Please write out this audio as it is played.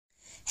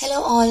Hello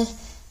all,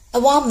 a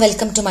warm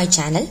welcome to my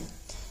channel.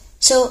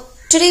 So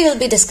today we'll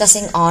be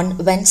discussing on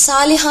When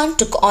Salihan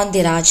Took on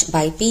the Raj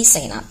by P.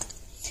 Sainath.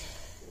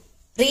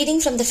 Reading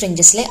from the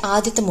Fringes le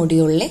ആദ്യത്തെ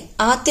മൊഡ്യൂളിലെ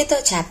ആദ്യത്തെ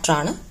chapter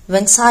ആണ്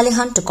When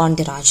Salihan Took on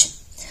the Raj.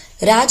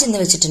 Raj എന്ന്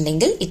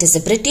വെച്ചിട്ടുണ്ടെങ്കിൽ it is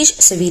a British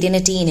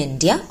sovereignty in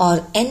India or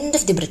end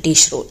of the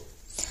British rule.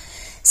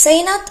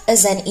 Sainath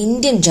is an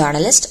Indian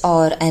journalist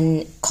or an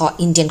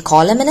Indian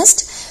columnist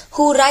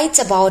who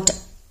writes about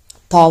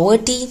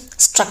poverty,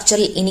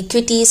 structural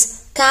inequities,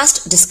 caste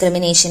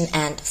discrimination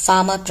and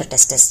farmer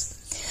protests.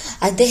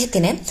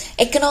 അദ്ദേഹത്തിനെ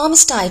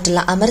economist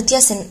ആയിട്ടുള്ള അമർത്യ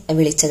സെൻ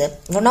വിളിച്ചത്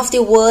one of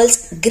the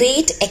worlds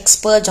great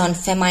expert on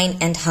famine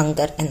and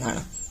hunger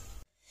എന്നാണ്.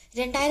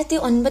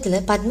 2009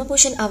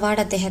 Padma Bhushan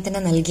award അദ്ദേഹത്തിന്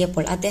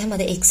നൽകിയപ്പോൾ അദ്ദേഹം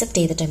അത് accept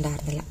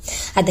ചെയ്തിട്ടുണ്ടായിരുന്നില്ല.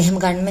 അദ്ദേഹം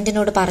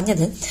ഗവൺമെന്റിനോട്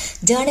പറഞ്ഞത്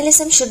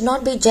journalism should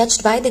not be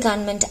judged by the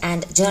government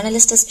and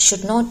journalists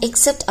should not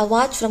accept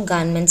award from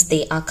governments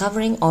they are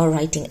covering or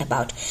writing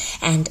about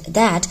and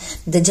that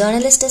the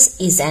journalist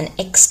is an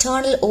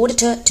external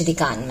auditor to the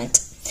government.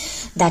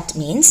 That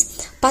means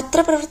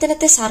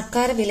പത്രപ്രവർത്തനത്തെ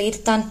സർക്കാർ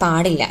വിലയിരുത്താൻ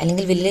പാടില്ല,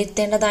 അല്ലെങ്കിൽ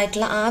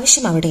വിലയിരുത്തേണ്ടതായിട്ടുള്ള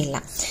ആവശ്യം അവിടെയില്ല.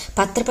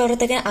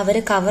 പത്രപ്രവർത്തകൻ അവർ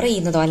cover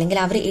ചെയ്യുന്നതോ അല്ലെങ്കിൽ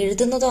അവർ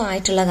എഴുതുന്നതോ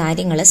ആയിട്ടുള്ള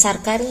കാര്യങ്ങൾ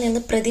സർക്കാരിൽ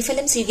നിന്ന്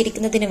പ്രതിഫലം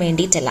സ്വീകരിക്കുന്നതിന്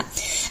വേണ്ടിയിട്ടല്ല.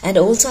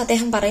 ആൻഡ് ഓൾസോ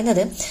അദ്ദേഹം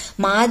പറയുന്നത്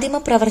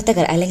മാധ്യമ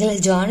പ്രവർത്തകർ അല്ലെങ്കിൽ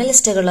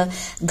ജേർണലിസ്റ്റുകൾ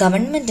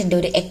ഗവൺമെന്റിന്റെ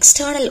ഒരു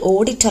എക്സ്റ്റേണൽ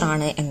ഓഡിറ്റർ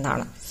ആണ്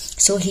എന്നാണ്.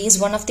 So he is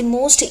one of the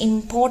most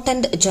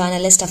important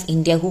journalists of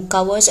India who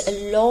covers a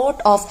lot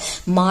of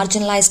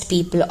marginalized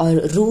people or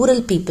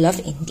rural people of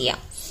India.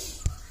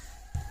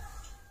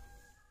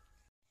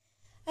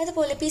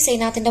 അതുപോലെ P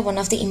സൈനാഥിന്റെ one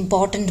of the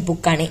important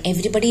ബുക്കാണ്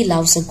everybody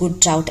loves A good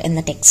trout എന്ന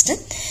text.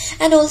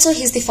 And also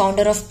he's the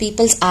founder of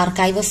people's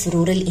archive of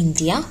rural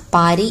India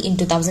parry in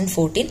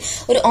 2014,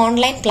 ഒരു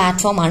online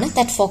platform ആണ്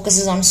that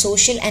focuses on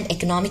social and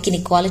economic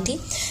inequality,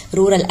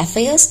 rural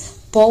affairs,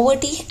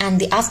 poverty and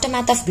the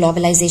aftermath of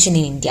globalization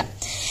in India.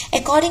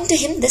 According to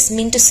him, this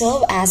meant to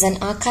serve as an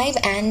archive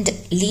and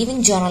living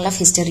journal of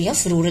history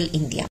of rural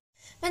India.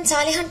 When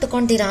Salihan Took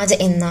on the Raj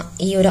എന്ന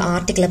ഈ ഒരു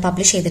article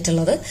publish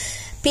ചെയ്തിട്ടുള്ളത്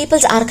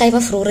people's archive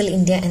of rural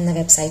India എന്ന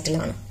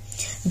വെബ്സൈറ്റിലാണ്.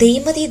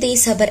 ദൈമതി ദേ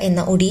സബർ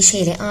എന്ന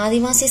ഒഡീഷയിലെ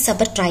ആദിവാസി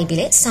സബർ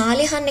ട്രൈബിലെ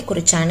സാലിഹാനെ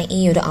കുറിച്ചാണ് ഈ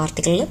ഒരു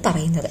ആർട്ടിക്കിളിൽ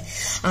പറയുന്നത്.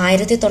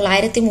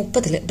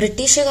 1930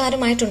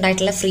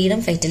 ബ്രിട്ടീഷുകാരുമായിട്ടുണ്ടായിട്ടുള്ള ഫ്രീഡം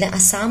ഫൈറ്റിൽ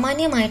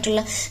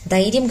അസാമാന്യമായിട്ടുള്ള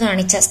ധൈര്യം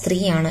കാണിച്ച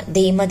സ്ത്രീയാണ്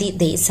ദൈമതി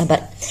ദേ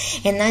സബർ.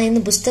 എന്നാൽ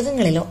ഇന്ന്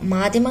പുസ്തകങ്ങളിലോ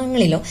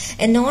മാധ്യമങ്ങളിലോ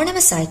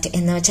അനോണിമസ് ആയിട്ട്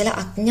എന്ന് വെച്ചാൽ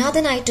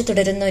അജ്ഞാതനായിട്ട്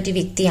തുടരുന്ന ഒരു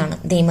വ്യക്തിയാണ്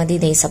ദൈമതി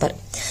ദേ സബർ.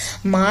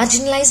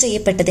 മാർജിനലൈസ്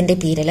ചെയ്യപ്പെട്ടതിന്റെ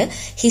പേരിൽ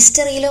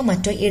ഹിസ്റ്ററിയിലോ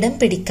മറ്റോ ഇടം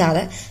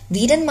പിടിക്കാതെ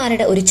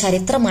വീരന്മാരുടെ ഒരു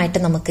ചരിത്രമായിട്ട്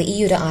നമുക്ക് ഈ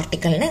ഒരു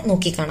ആർട്ടിക്കിളിനെ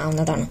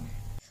നോക്കിക്കാണാവുന്നതാണ്.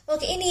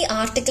 ഓക്കെ, ഇനി ഈ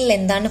ആർട്ടിക്കിളിൽ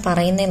എന്താണ്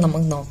പറയുന്നത്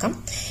നമുക്ക് നോക്കാം.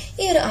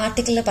 ഈ ഒരു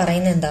ആർട്ടിക്കിളിൽ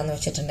പറയുന്നത് എന്താന്ന്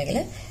വെച്ചിട്ടുണ്ടെങ്കിൽ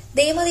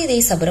ദൈമതി ദേ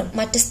സബറും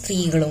മറ്റ്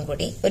സ്ത്രീകളും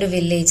കൂടി ഒരു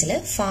വില്ലേജിൽ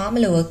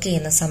ഫാമിൽ വർക്ക്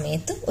ചെയ്യുന്ന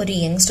സമയത്ത് ഒരു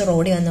യങ്സ്റ്റർ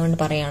ഓടി വന്നുകൊണ്ട്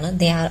പറയാണ്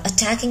they are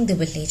attacking the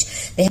village,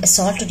 they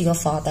assaulted your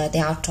father, they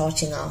are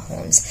torching our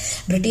Holmes.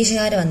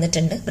 ബ്രിട്ടീഷുകാർ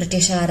വന്നിട്ടുണ്ട്,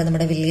 ബ്രിട്ടീഷുകാർ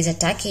നമ്മുടെ വില്ലേജ്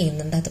അറ്റാക്ക്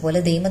ചെയ്യുന്നുണ്ട്,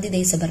 അതുപോലെ ദൈമതി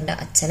ദേ സബറിന്റെ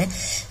അച്ഛനെ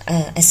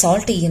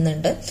അസോൾട്ട്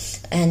ചെയ്യുന്നുണ്ട്,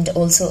 and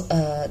also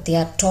they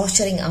are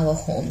torturing our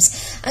Holmes.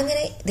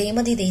 അങ്ങനെ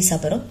ദൈമതി ദേ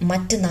സബറും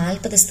മറ്റ്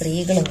 40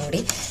 സ്ത്രീകളും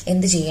കൂടി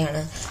എന്ത്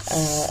ചെയ്യാണ്,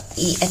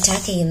 ഈ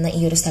അറ്റാക്ക് ചെയ്യുന്ന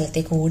ഈ ഒരു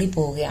സ്ഥലത്തേക്ക്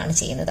ഓടിപ്പോവുകയാണ്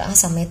ചെയ്യുന്നത്. ആ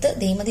സമയത്ത്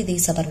ദൈമതി ദേ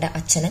സബറിന്റെ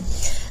അച്ഛന്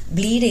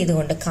ബ്ലീഡ്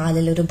ചെയ്തുകൊണ്ട്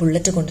കാലിൽ ഒരു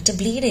ബുള്ളറ്റ് കൊണ്ടിട്ട്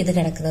ബ്ലീഡ് ചെയ്ത്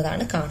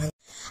കിടക്കുന്നതാണ് കാണുന്നത്.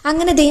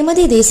 അങ്ങനെ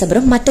ദൈമതി ദേ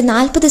സബറും മറ്റ്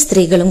 40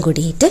 സ്ത്രീകളും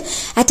കൂടിയിട്ട്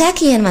അറ്റാക്ക്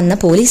ചെയ്യാൻ വന്ന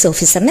പോലീസ്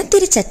ഓഫീസറിനെ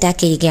തിരിച്ച് അറ്റാക്ക്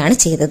ചെയ്യുകയാണ്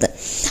ചെയ്തത്.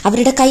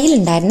 അവരുടെ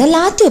കയ്യിലുണ്ടായിരുന്ന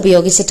ലാത്തി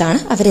ഉപയോഗിച്ചിട്ടാണ്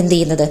അവരെന്ത്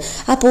ചെയ്യുന്നത്,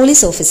 ആ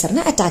പോലീസ്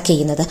ഓഫീസറിനെ അറ്റാക്ക്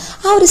ചെയ്യുന്നത്.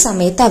 ആ ഒരു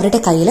സമയത്ത് അവരുടെ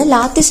കയ്യിൽ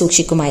ലാത്തി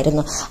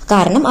സൂക്ഷിക്കുമായിരുന്നു.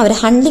 കാരണം അവർ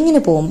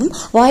ഹണ്ടിങ്ങിന് പോകുമ്പം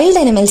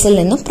വൈൽഡ് അനിമൽസിൽ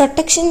നിന്നും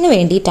പ്രൊട്ടക്ഷന്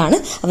വേണ്ടിയിട്ടാണ്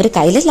അവർ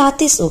കയ്യിൽ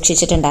ലാത്തി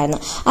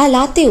സൂക്ഷിച്ചിട്ടുണ്ടായിരുന്നത്. ആ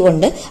ലാത്തി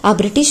കൊണ്ട് ആ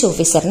ബ്രിട്ടീഷ്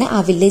ഓഫീസറിനെ ആ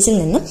വില്ലേജിൽ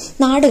നിന്നും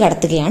നാട്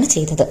കടത്തുകയാണ്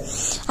ചെയ്തത്.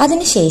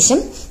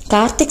 അതിനുശേഷം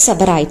കാർത്തിക്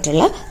സബർ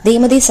ആയിട്ടുള്ള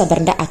ദൈമതി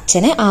സബറിന്റെ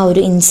അച്ഛനെ ആ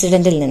ഒരു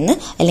ഇൻസിഡന്റിൽ നിന്ന്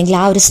അല്ലെങ്കിൽ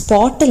ആ ഒരു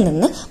സ്പോട്ടിൽ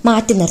നിന്ന്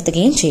മാറ്റി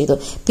നിർത്തുകയും ചെയ്തു.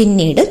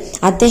 പിന്നീട്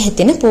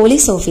അദ്ദേഹത്തിന്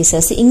പോലീസ്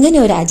ഓഫീസേഴ്സ് ഇങ്ങനെ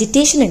ഒരു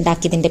അജിറ്റേഷൻ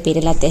ഉണ്ടാക്കിയതിന്റെ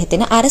പേരിൽ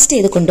അദ്ദേഹത്തിന് അറസ്റ്റ്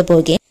ചെയ്ത്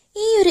കൊണ്ടുപോവുകയും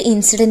ഈ ഒരു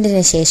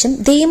ഇൻസിഡന്റിന് ശേഷം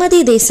ദൈമതി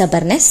ദേ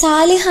സബറിനെ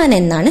സാലിഹാൻ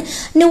എന്നാണ്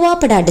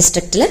നുവാപഡ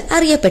ഡിസ്ട്രിക്റ്റിൽ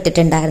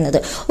അറിയപ്പെട്ടിട്ടുണ്ടായിരുന്നത്.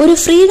 ഒരു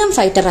ഫ്രീഡം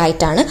ഫൈറ്റർ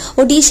ആയിട്ടാണ്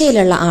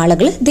ഒഡീഷയിലുള്ള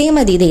ആളുകൾ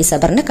ദൈമതി ദേ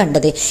സബറിനെ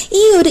കണ്ടത്.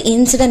 ഈ ഒരു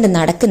ഇൻസിഡന്റ്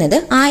നടക്കുന്നത്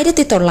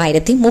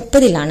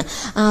 1930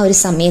 ആ ഒരു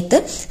സമയത്ത്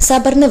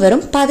സബറിന്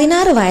വെറും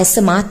 16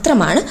 വയസ്സ്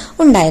മാത്രമാണ്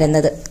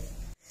ഉണ്ടായിരുന്നത്.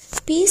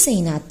 പി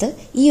സൈനാഥ്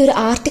ഈ ഒരു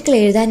ആർട്ടിക്കിൾ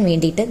എഴുതാൻ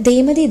വേണ്ടിയിട്ട്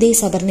ദൈമതി ദേ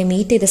സബറിനെ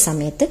മീറ്റ് ചെയ്ത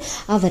സമയത്ത്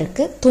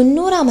അവർക്ക്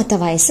 90ാമത്തെ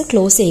വയസ്സ്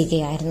ക്ലോസ്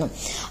ചെയ്യുകയായിരുന്നു.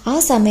 ആ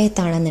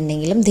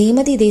സമയത്താണെന്നുണ്ടെങ്കിലും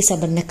ദൈമതി ദേ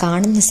സബറിനെ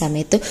കാണുന്ന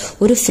സമയത്ത്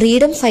ഒരു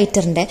ഫ്രീഡം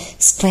ഫൈറ്ററിന്റെ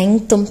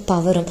സ്ട്രെങ്ത്തും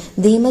പവറും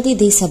ദൈമതി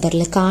ദേ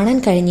സബറിൽ കാണാൻ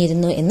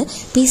കഴിഞ്ഞിരുന്നു എന്ന്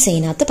പി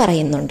സൈനാഥ്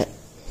പറയുന്നുണ്ട്.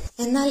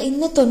 എന്നാൽ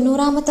ഇന്ന്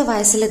 90ാമത്തെ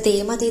വയസ്സിൽ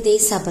ദേമതി ദേ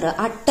സബർ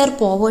അട്ടർ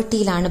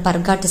പോവേർട്ടിയിലാണ്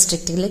ബർഗ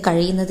ഡിസ്ട്രിക്റ്റിൽ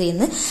കഴിയുന്നത്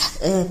എന്ന്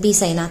പി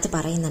സൈനാത്ത്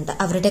പറയുന്നുണ്ട്.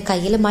 അവരുടെ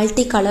കയ്യിൽ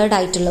മൾട്ടി കളേർഡ്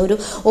ആയിട്ടുള്ള ഒരു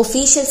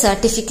ഒഫീഷ്യൽ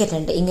സർട്ടിഫിക്കറ്റ്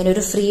ഉണ്ട്. ഇങ്ങനെ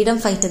ഒരു ഫ്രീഡം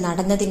ഫൈറ്റ്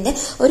നടന്നതിന്റെ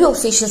ഒരു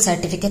ഒഫീഷ്യൽ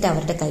സർട്ടിഫിക്കറ്റ്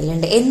അവരുടെ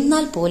കയ്യിലുണ്ട്.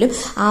 എന്നാൽ പോലും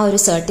ആ ഒരു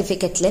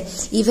സർട്ടിഫിക്കറ്റിൽ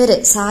ഇവര്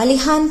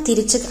സാലിഹാൻ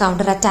തിരിച്ച്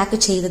കൗണ്ടർ അറ്റാക്ക്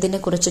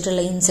ചെയ്തതിനെ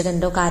കുറിച്ചിട്ടുള്ള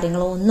ഇൻസിഡന്റോ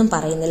കാര്യങ്ങളോ ഒന്നും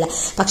പറയുന്നില്ല.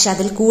 പക്ഷെ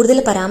അതിൽ കൂടുതൽ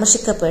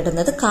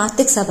പരാമർശിക്കപ്പെടുന്നത്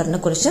കാർത്തിക്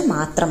സബറിനെ കുറിച്ച്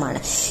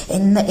മാത്രമാണ്.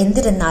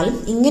 എന്നിരുന്നാലും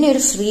ഇങ്ങനെ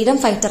ഒരു ഫ്രീഡം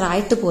ഫൈറ്റർ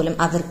ആയിട്ട് പോലും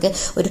അവർക്ക്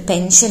ഒരു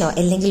പെൻഷനോ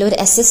അല്ലെങ്കിൽ ഒരു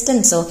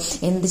അസിസ്റ്റൻസോ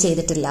എന്ത്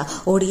ചെയ്തിട്ടില്ല,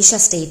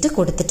 ഒഡീഷ സ്റ്റേറ്റ്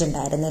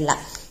കൊടുത്തിട്ടുണ്ടായിരുന്നില്ല.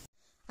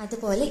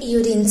 അതുപോലെ ഈ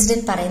ഒരു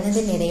ഇൻസിഡന്റ്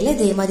പറയുന്നതിനിടയിൽ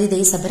ദേമതി ദേ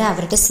സബർ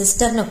അവരുടെ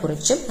സിസ്റ്ററിനെ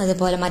കുറിച്ചും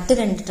അതുപോലെ മറ്റു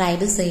 2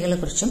 ട്രൈബൽ സ്ത്രീകളെ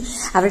കുറിച്ചും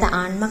അവരുടെ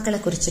ആൺമക്കളെ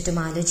കുറിച്ചിട്ടും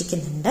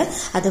ആലോചിക്കുന്നുണ്ട്.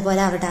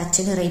 അതുപോലെ അവരുടെ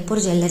അച്ഛന് റേപ്പൂർ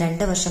ജയിലിൽ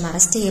 2 വർഷം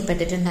അറസ്റ്റ്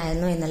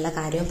ചെയ്യപ്പെട്ടിട്ടുണ്ടായിരുന്നു എന്നുള്ള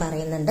കാര്യവും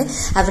പറയുന്നുണ്ട്.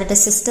 അവരുടെ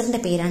സിസ്റ്ററിന്റെ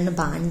പേരാണ്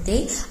ബാൻദേ.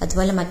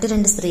 അതുപോലെ മറ്റു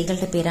 2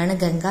 സ്ത്രീകളുടെ പേരാണ്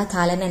ഗംഗ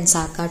താലൻ ആൻഡ്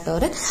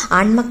സാക്കാട്ടോർ.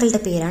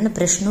 ആൺമക്കളുടെ പേരാണ്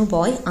ബ്രിഷ്ണു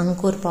boy,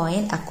 Ankur boy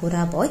and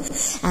അക്കൂറ boy.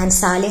 And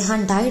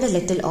സാലിഹാൻ died A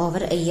little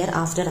over A year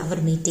after our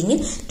meeting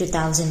in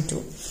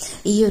 2002.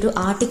 ഈ ഒരു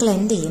ആർട്ടിക്കിൾ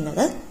എൻഡ്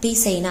ചെയ്യുന്നത് പി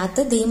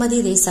സൈനാത്ത് ദേമതി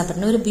ദേ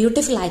സബറിന് ഒരു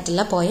ബ്യൂട്ടിഫുൾ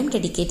ആയിട്ടുള്ള പോയം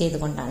ഡെഡിക്കേറ്റ്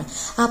ചെയ്തുകൊണ്ടാണ്.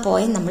 ആ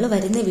പോയം നമ്മൾ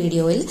വരുന്ന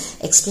വീഡിയോയിൽ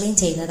എക്സ്പ്ലെയിൻ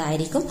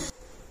ചെയ്യുന്നതായിരിക്കും.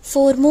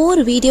 For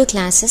more video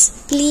classes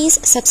please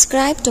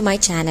subscribe to my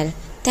channel.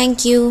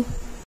 Thank you.